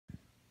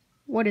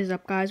What is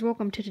up, guys?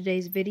 Welcome to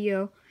today's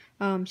video.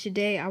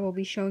 Today I will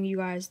be showing you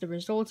guys the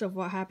results of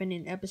what happened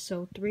in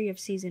episode 3 of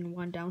season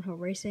 1 Downhill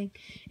Racing.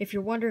 If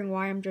you're wondering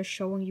why I'm just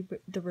showing you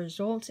the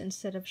results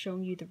instead of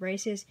showing you the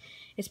races,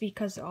 it's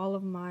because all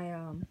of my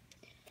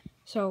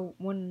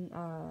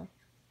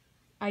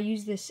I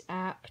use this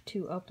app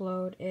to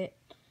upload it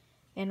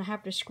and I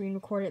have to screen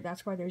record it.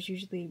 That's why there's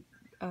usually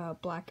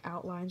black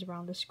outlines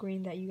around the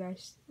screen that you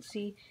guys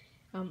see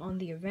on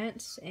the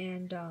events,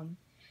 and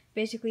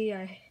basically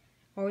I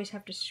always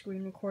have to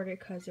screen record it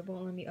because it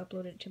won't let me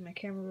upload it to my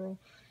camera roll.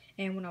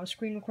 And when I was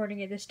screen recording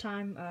it this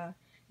time,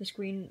 the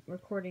screen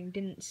recording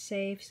didn't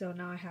save, so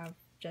now I have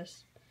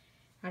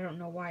I don't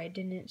know why it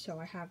didn't, so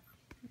I have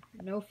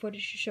no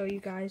footage to show you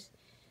guys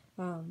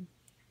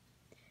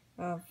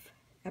of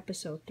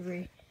episode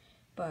 3.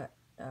 But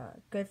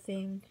good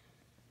thing,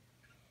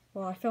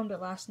 well, I filmed it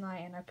last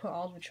night and I put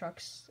all the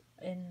trucks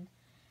in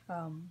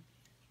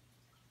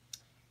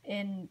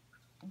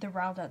the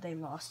route that they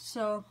lost.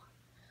 So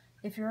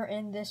if you're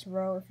in this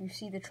row, if you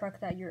see the truck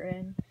that you're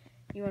in,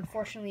 you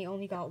unfortunately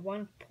only got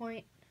 1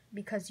 point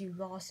because you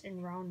lost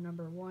in round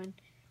number 1.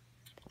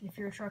 If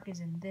your truck is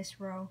in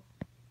this row,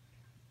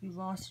 you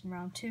lost in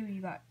round 2,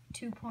 you got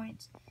 2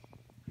 points.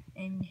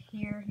 And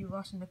here, you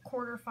lost in the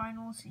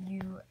quarterfinals,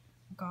 you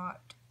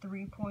got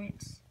 3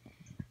 points.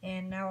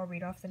 And now I'll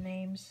read off the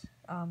names.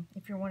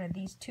 If you're one of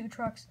these 2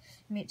 trucks,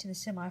 you made it to the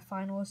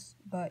semifinals,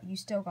 but you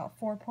still got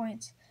 4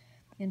 points.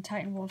 In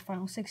Titan World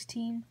Final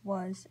 16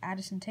 was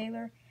Addison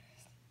Taylor.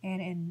 And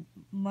in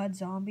Mud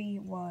Zombie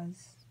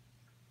was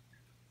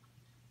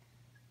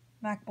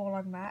Mac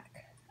Bulldog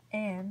Mac.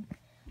 And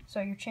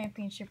so your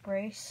championship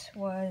race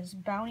was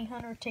Bounty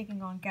Hunter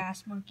taking on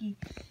Gas Monkey.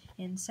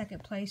 In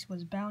second place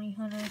was Bounty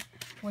Hunter,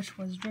 which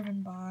was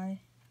driven by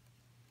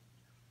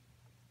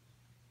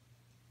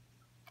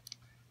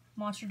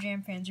Monster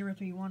Jam Fan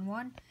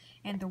 0311.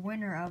 And the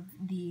winner of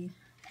the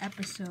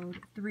episode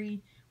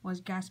 3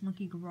 was Gas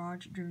Monkey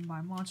Garage, driven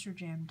by Monster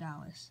Jam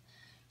Dallas.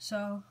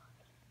 So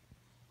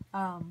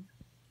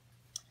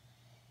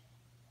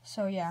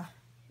yeah,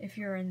 if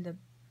you're in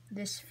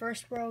this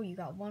first row, you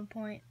got 1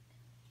 point,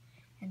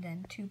 and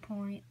then 2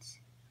 points,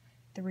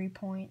 3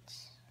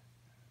 points,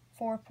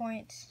 4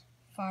 points,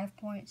 5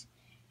 points,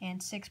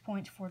 and 6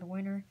 points for the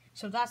winner.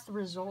 So that's the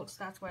results.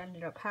 That's what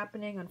ended up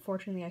happening.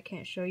 Unfortunately, I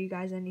can't show you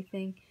guys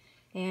anything,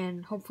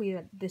 and hopefully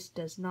that this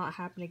does not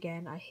happen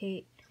again. I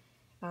hate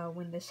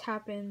when this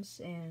happens,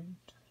 and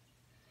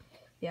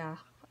yeah,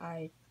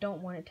 I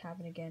don't want it to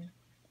happen again,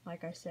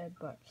 like I said,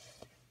 but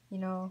you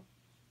know,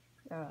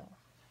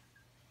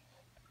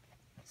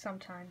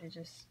 sometimes it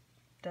just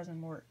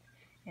doesn't work.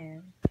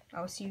 And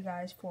I'll see you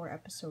guys for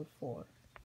episode 4.